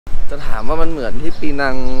จะถามว่ามันเหมือนที่ปีนั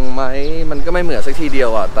งไหมมันก็ไม่เหมือนสักทีเดียว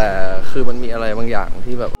อ่ะแต่คือมันมีอะไรบางอย่าง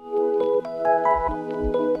ที่แบบ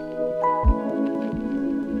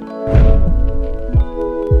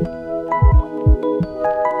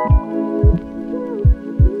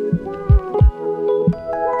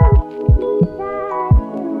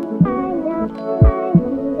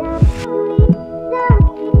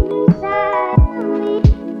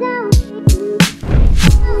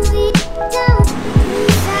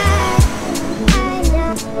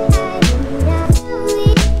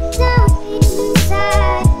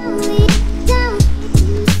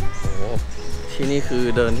นี่คือ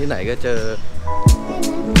เดินที่ไหนก็เจอ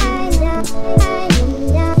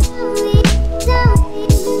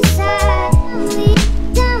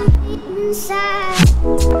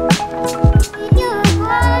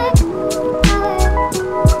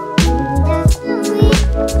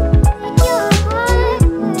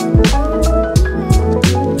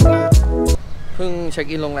เพิ่งเช็ค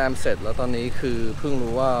อินโรงแรมเสร็จแล้วตอนนี้คือเพิ่ง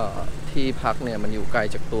รู้ว่าที่พักเนี่ยมันอยู่ไกล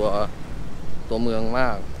จากตัวเมืองม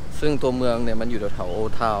ากซึ่งตัวเมืองเนี่ยมันอยู่แถวโอ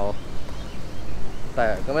ทาวแต่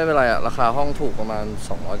ก็ไม่เป็นไรอะราคาห้องถูกประมาณ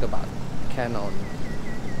200 กว่าบาทแค่นอน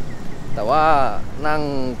แต่ว่านั่ง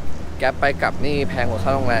แก๊ปไปกลับนี่แพงกว่าค่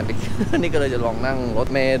าโรงแรมอีก นี่ก็เลยจะลองนั่งรถ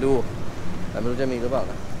เมล์ดูแต่ไม่รู้จะมีหรือเปล่า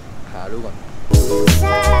นะหาดูก่อน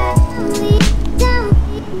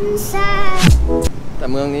แต่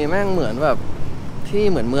เมืองนี้แม่งเหมือนแบบที่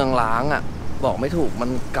เหมือนเมืองล้างอะบอกไม่ถูกมัน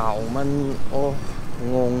เก่ามันโอ้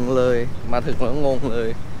งงเลยมาถึงแล้วงงเลย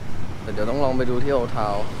แต่เดี๋ยวต้องลองไปดูที่โอทา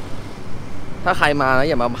วถ้าใครมานะ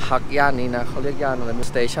อย่ามาพักย่านนี้นะเขาเรียกย่านอะไร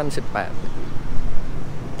สเตชัน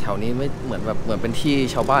18แถวนี้ไม่เหมือนแบบเหมือนเป็นที่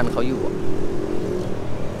ชาวบ้านเขาอยู่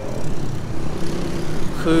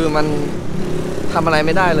คือมันทำอะไรไ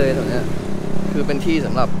ม่ได้เลยแถวนี้คือเป็นที่ส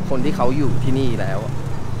ำหรับคนที่เขาอยู่ที่นี่แล้ว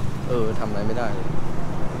ทำอะไรไม่ได้เลย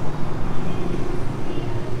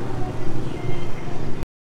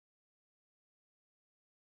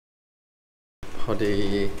พอดี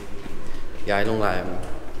ย้ายโรงแรม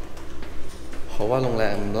เพราะว่าโรงแร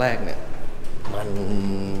มแรกเนี่ยมัน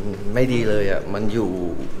ไม่ดีเลยอ่ะมันอยู่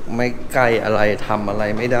ไม่ใกล้อะไรทำอะไร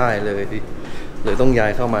ไม่ได้เลยต้องย้า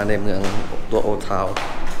ยเข้ามาในเมืองตัวโอทาว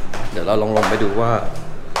เดี๋ยวเราลองไปดูว่า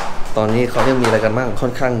ตอนนี้เขายังมีอะไรกันบ้างค่อ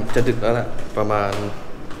นข้างจะดึกแล้วแหละประมาณ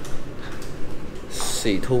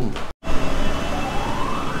4 ทุ่ม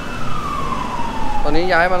ตอนนี้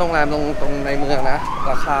ย้ายมาโรงแรมตรงในเมืองนะ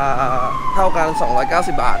ราคาเท่ากัน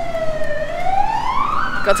290 บาท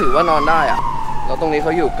ก็ถือว่านอนได้อะแล้วตรงนี้เข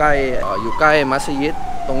าอยู่ใกล้มัสยิด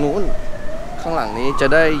ตรงนู้นข้างหลังนี้จะ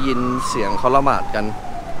ได้ยินเสียงเขาละหมาดกัน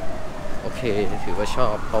โอเคถือว่าชอ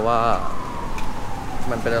บเพราะว่า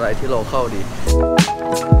มันเป็นอะไรที่โลคอลดี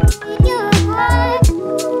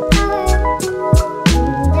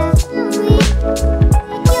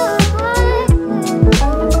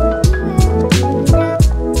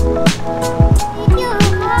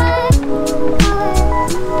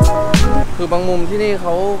คือบางมุมที่นี่เข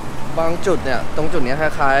าบางจุดเนี่ยตรงจุดนี้ค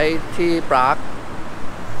ล้ายๆที่ปราก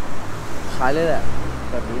คล้ายเลยแหละ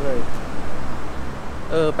แบบนี้เลย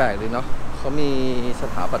แปลกดีเนาะเขามีส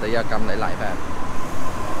ถาปัตยกรรมหลายๆแบบ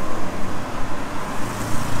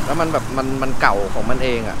แล้วมันแบบมันเก่าของมันเอ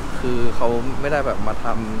งอ่ะคือเขาไม่ได้แบบมา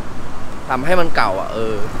ทำให้มันเก่าอ่ะ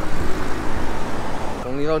ตร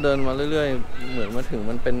งนี้เราเดินมาเรื่อยๆเหมือนมาถึง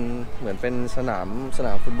มันเป็นเหมือนเป็นสนาม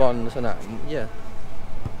ฟุตบอลสนาม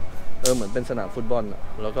เหมือนเป็นสนามฟุตบอลอะ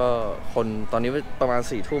แล้วก็คนตอนนี้ประมาณ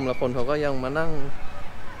4 ทุ่มแล้วคนเขาก็ยังมานั่ง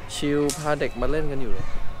ชิลพาเด็กมาเล่นกันอยู่เลย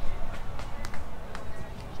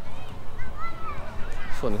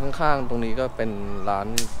ส่วนข้างๆตรงนี้ก็เป็นร้าน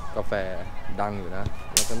กาแฟดังอยู่นะ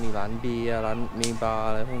แล้วก็มีร้านเบียร์ร้านมีบาร์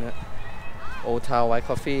อะไรพวกนี้โอทาวไวท์ค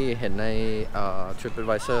อฟฟี่เห็นใน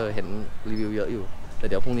TripAdvisor เห็นรีวิวเยอะอยู่แต่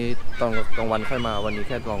เดี๋ยวพรุ่งนี้ตอนกลางวันค่อยมาวันนี้แ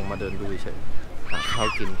ค่ลองมาเดินดูเฉยหาข้าว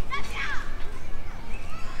กิน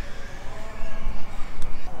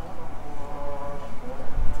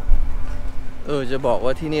จะบอกว่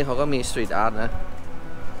าที่นี่เขาก็มีสตรีทอาร์ตนะ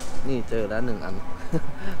นี่เจอแล้ว1 อัน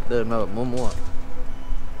เดินมาแบบมั่วๆ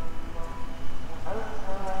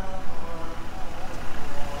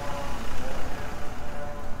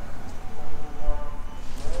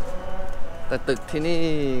แต่ตึกที่นี่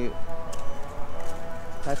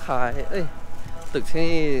คล้ายๆตึกที่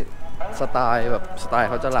นี่สไตล์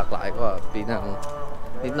เขาจะหลากหลายกว่าปีนัง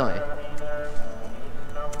นิดหน่อย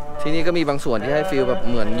ที่นี่ก็มีบางส่วนที่ให้ฟีลแบบ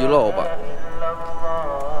เหมือนยุโรปอ่ะ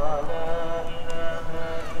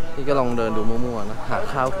นี่ก็ลองเดินดูมั่วๆนะหา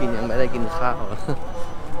ข้าวกินยังไม่ได้กินข้าว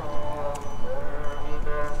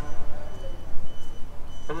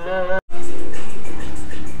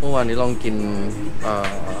เมื่อวานนี้ลองกิน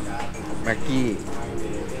แม็กกี้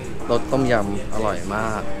รสต้มยำอร่อยม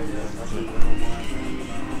าก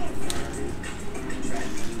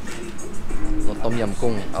รสต้มยำ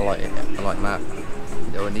กุ้งอร่อยมาก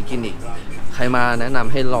เดี๋ยววันนี้กินอีกใครมาแนะน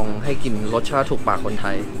ำให้ลองให้กินรสชาติถูกปากคนไท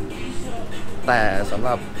ยแต่สำห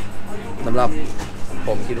รับผ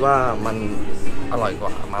มคิดว่ามันอร่อยกว่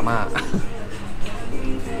ามาม่า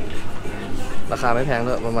ราคาไม่แพง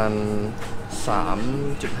ด้วยประมาณ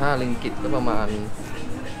 3.5 ริงกิตก็ประมาณ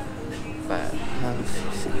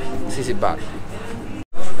40 บาท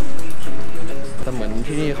แต่เหมือน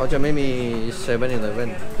ที่นี่เขาจะไม่มี7-Eleven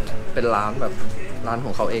เป็นร้านแบบร้านข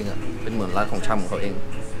องเขาเองอ่ะเป็นเหมือนร้านของชำของเขาเอง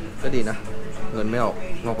ก็ดีนะเงินไม่ออก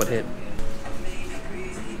นอกประเทศ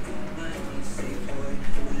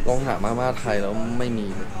ลองหามาม่าไทยแล้วไ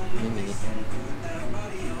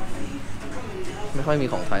ม่ค่อยมี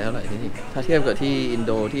ของไทยเท่าไหร่ที่นี่ถ้าเทียบกับที่อิน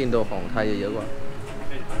โดของไทยเยอะกว่า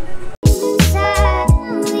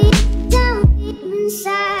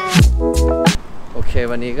โอเค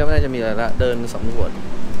วันนี้ก็ไม่น่าจะมีอะไรละเดินสำรวจ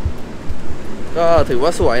ก็ถือว่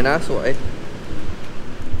าสวยนะสวย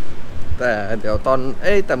แต่เดี๋ยวตอน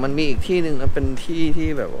แต่มันมีอีกที่หนึ่งนะเป็นที่ที่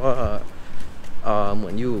แบบว่าเหมื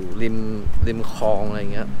อนอยู่ริมคลองอะไร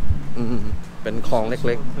เงี้ยเป็นคลองเ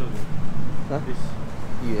ล็กๆนะ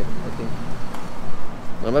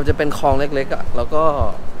เหมือนแบบจะเป็นคลองเล็กๆอ่ะแล้วก็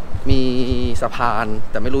มีสะพาน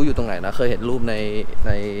แต่ไม่รู้อยู่ตรงไหนนะเคยเห็นรูป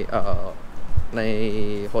ใน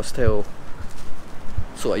โฮสเทล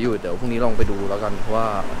สวยอยู่เดี๋ยวพรุ่งนี้ลองไปดูแล้วกันว่า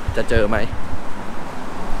จะเจอไหม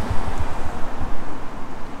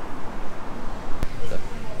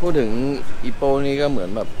พูดถึงอีโปนี่ก็เหมือน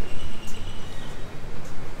แบบ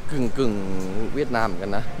กึ่งเวียดนามกั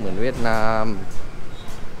นนะเหมือนเวียดนาม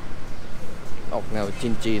ออกแนว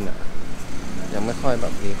จีนอ่ะยังไม่ค่อยแบ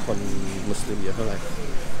บมีคนมุสลิมเยอะเท่าไหร่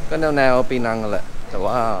ก็แนวปีนังแหละแต่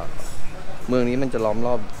ว่าเมืองนี้มันจะล้อมร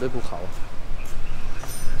อบด้วยภูเขา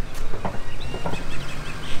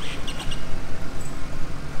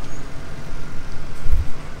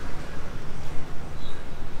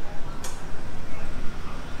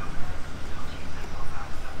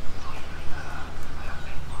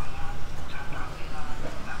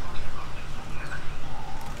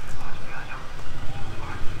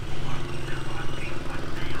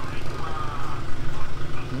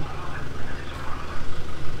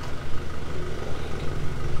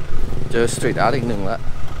เจอสตรีทอาร์ตอีกหนึ่งแล้ว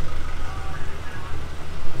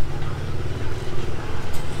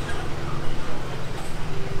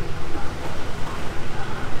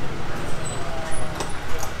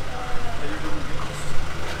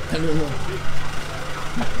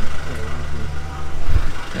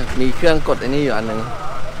มีเครื่องกดอันนี้อยู่อันหนึ่ง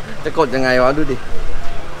จะกดยังไงวะดูดิ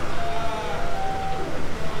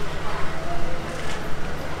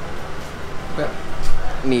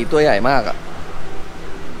หมีตัวใหญ่มากอ่ะ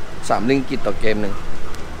3 ริงกิตต่อเกมหนึ่ง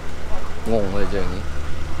งงเลยเจออย่างนี้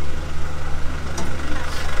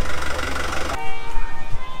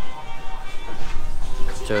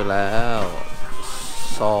เจอแล้ว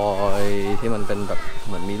ซอยที่มันเป็นแบบเ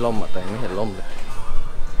หมือนมีร่มอ่ะแต่ไม่เห็นร่มเลย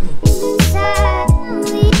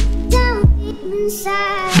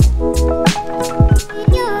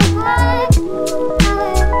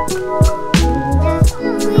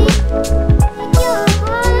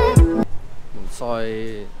ซอย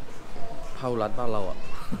เข้ารัดบ้านเราอ่ะ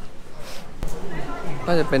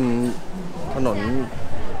น่าจะเป็นถนน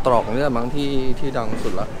ตรอกนี่แหละมั้งที่ดังสุ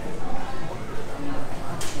ดละ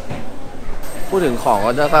พูดถึงของ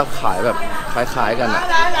ก็จะขายแบบคล้ายๆกันอ่ะ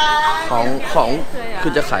ของคื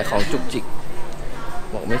อจะขายของจุกจิก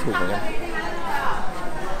บอกไม่ถูกเหมือนกัน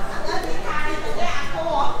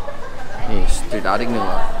นี่สตรีทอาร์ตอีกหนึ่ง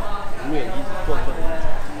อ่ะ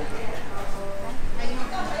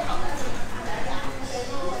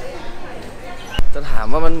จะถาม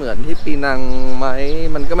ว่ามันเหมือนที่ปีนังไหม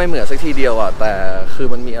มันก็ไม่เหมือนสักทีเดียวอ่ะแต่คือ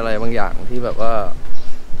มันมีอะไรบางอย่างที่แบบว่า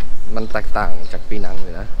มันแตกต่างจากปีนังเล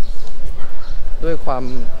ยนะด้วยความ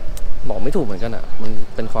บอกไม่ถูกเหมือนกันอ่ะมัน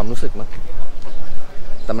เป็นความรู้สึกมั้ง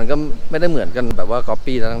แต่มันก็ไม่ได้เหมือนกันแบบว่าก๊อป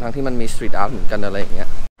ปี้ทั้งที่มันมีสตรีทอาร์ตเหมือนกันอะไรอย่างเงี้ย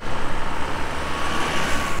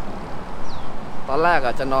ตอนแรกอ่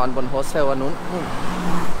ะจะนอนบนโฮสเทลอันนู้น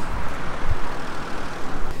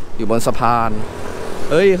อยู่บนสะพาน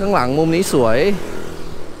เฮ้ยข้างหลังมุมนี้สวย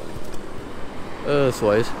ส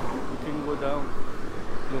วย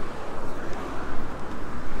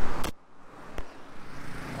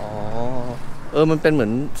อ๋อมันเป็นเหมือ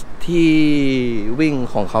นที่วิ่ง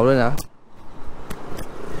ของเขาด้วยนะ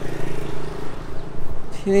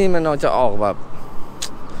ที่นี่มันจะออกแบบ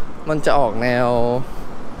มันจะออกแนว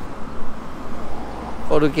โป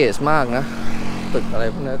รตุเกสมากนะตึกอะไร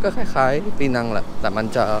พวกนี้ก็คล้ายๆปีนังแหละแต่มัน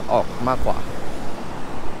จะออกมากกว่า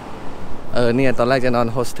เนี่ยตอนแรกจะนอน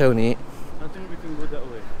โฮสเทลนี้ Nothing we can go that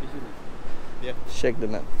way, isn't it? Yeah. เช็คดู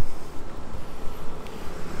นะ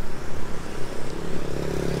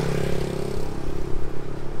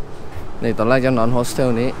นี่ตอนแรกจะนอนโฮสเทล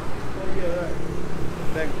นี้ Oh yeah, right.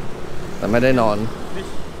 Thanks. แต่ไม่ได้นอน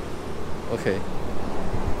Fish. โอเค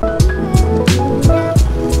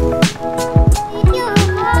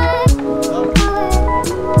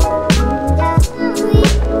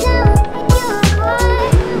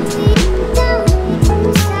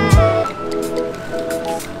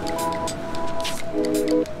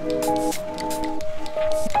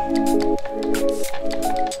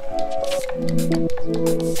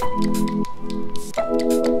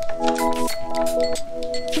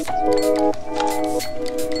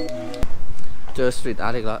เจอสตรีทอา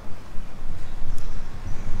ร์ตอีกแล้ว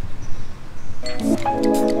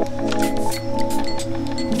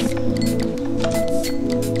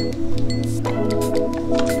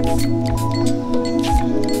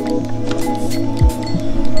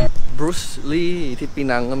บรูซลีที่ปี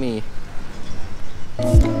นังก็มี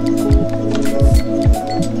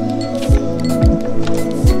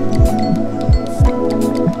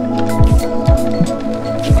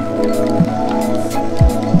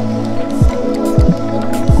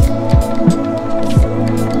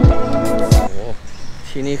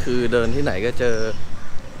ที่นี่คือเดินที่ไหนก็เจอ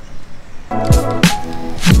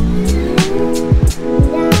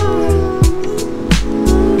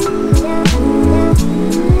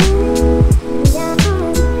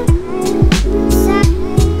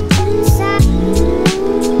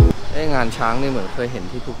งานช้างนี่เหมือนเคยเห็น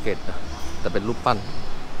ที่ภูเก็ตอะแต่เป็นรูปปั้น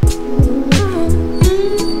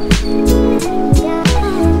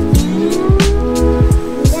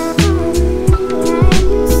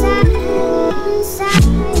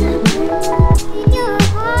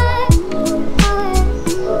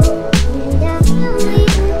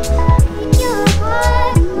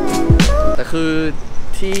คือ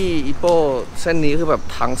ที่อีโป้เส้นนี้คือแบบ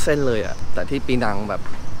ทั้งเส้นเลยอะแต่ที่ปีนังแบบ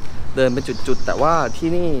เดินเป็นจุดๆแต่ว่าที่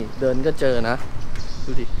นี่เดินก็เจอนะ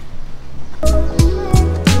ดูดิ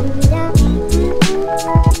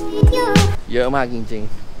เยอะมากจริง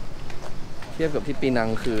ๆเทียบกับที่ปีนัง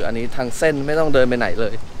คืออันนี้ทั้งเส้นไม่ต้องเดินไปไหนเล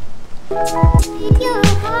ย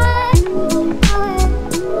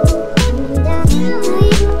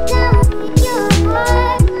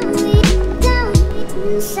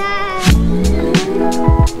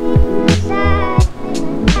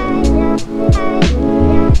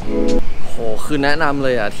คือแนะนำเล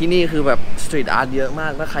ยอ่ะที่นี่คือแบบสตรีทอาร์ตเยอะมา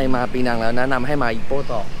กถ้าใครมาปีนังแล้วแนะนำให้มาอีโป้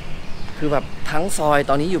ต่อคือแบบทั้งซอย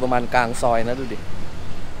ตอนนี้อยู่ประมาณกลางซอยนะดูดิ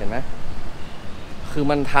เห็นไหมคือ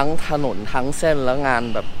มันทั้งถนนทั้งเส้นแล้วงาน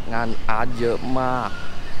แบบงานอาร์ตเยอะมาก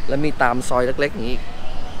แล้วมีตามซอยเล็กๆอย่างนี้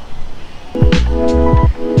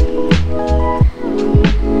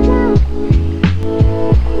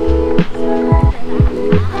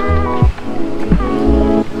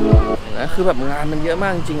คือแบบงานมันเยอะมา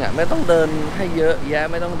กจริงอ่ะไม่ต้องเดินให้เยอะแยะ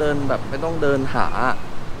ไม่ต้องเดินแบบไม่ต้องเดินหา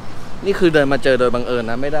นี่คือเดินมาเจอโดยบังเอิญ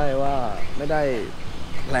นะไม่ได้ว่าไม่ได้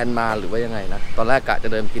แพลนมาหรือว่ายังไงนะตอนแรกกะจะ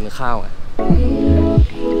เดินกินข้าวไง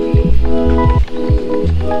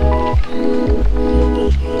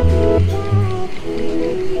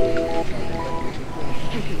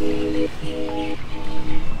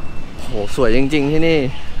โหสวยจริงๆที่นี่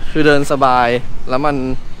คือเดินสบายแล้วมัน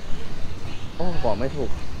โอ้บอกไม่ถู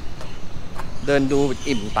กเดินดู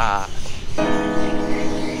อิ่มตา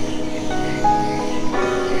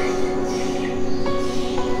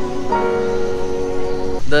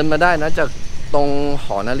เดินมาได้นะจากตรงห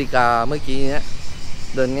อนาฬิกาเมื่อกี้เนี้ย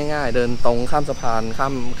เดินง่ายๆเดินตรงข้ามสะพาน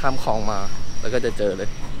ข้ามคลองมาแล้วก็จะเจอเลย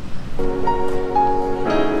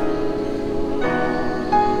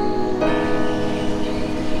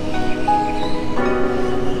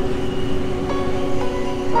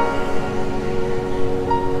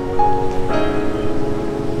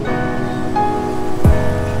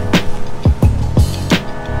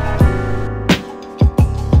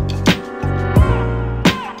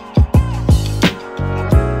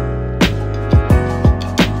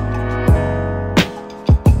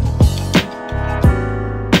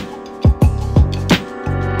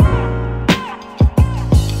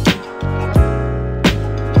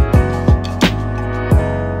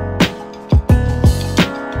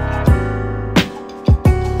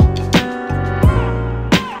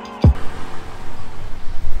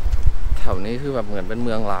นี้คือแบบเหมือนเป็นเ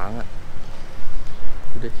มืองล้างอะ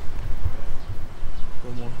ดูดิ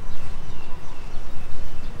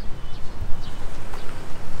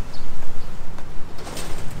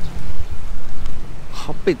เข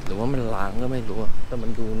าปิดหรือว่ามันล้างก็ไม่รู้อะแต่มัน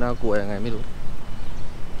ดูน่ากลัวยังไงไม่รู้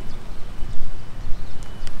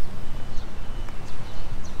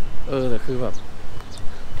แต่คือแบบ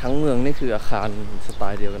ทั้งเมืองนี่คืออาคารสไต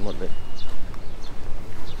ล์เดียวกันหมดเลย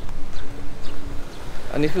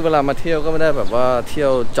อันนี้คือเวลามาเที่ยวก็ไม่ได้แบบว่าเที่ย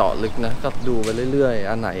วเจาะลึกนะก็ดูไปเรื่อยๆ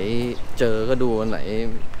อันไหนเจอก็ดูอันไหน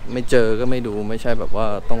ไม่เจอก็ไม่ดูไม่ใช่แบบว่า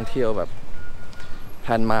ต้องเที่ยวแบบแผ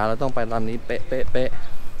นมาแล้วต้องไปตามนี้เป๊ะเป๊ะเป๊ะ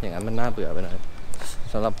อย่างนั้นมันน่าเบื่อไปหน่อย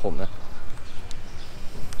สำหรับผมนะ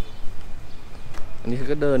อันนี้คือ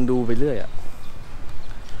ก็เดินดูไปเรื่อยอะ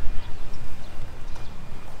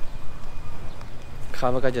คาด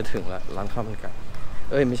ว่าใกล้จะถึงละร้านข้าวมันไก่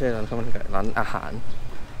ไม่ใช่ร้านข้าวมันไก่ร้านอาหาร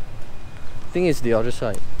I think it's the other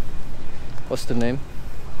side what's the name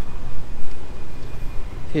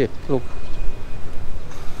here look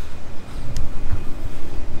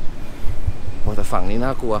โอ้แต่ฝั่งนี้น่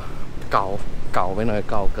ากลัวเก่าไปหน่อย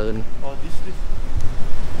เก่าเกิน Oh, this.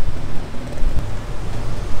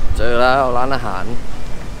 เจอแล้วร้านอาหาร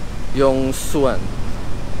ยงส่วน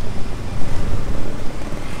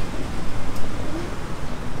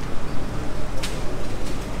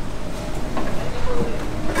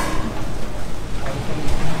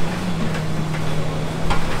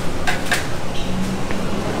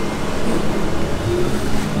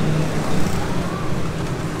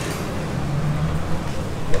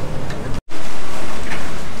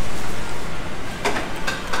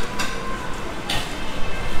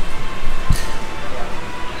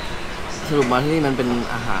สรุปมาที่นี่มันเป็น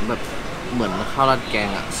อาหารแบบเหมือนข้าวราดแกง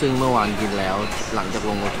อ่ะซึ่งเมื่อวานกินแล้วหลังจาก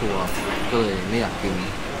ลงรถทัวร์ก็เลยไม่อยากกิน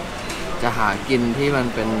จะหากินที่มัน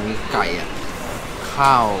เป็นไก่อ่ะข้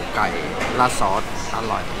าวไก่ราดซอสอ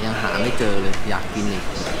ร่อยยังหาไม่เจอเลยอยากกินอีก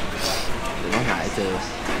เดี๋ยวต้องหาให้เจอ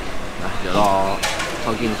นะเดี๋ยวรอเข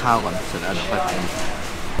ากินข้าวก่อนเสร็จแล้วเดี๋ยวค่อยไป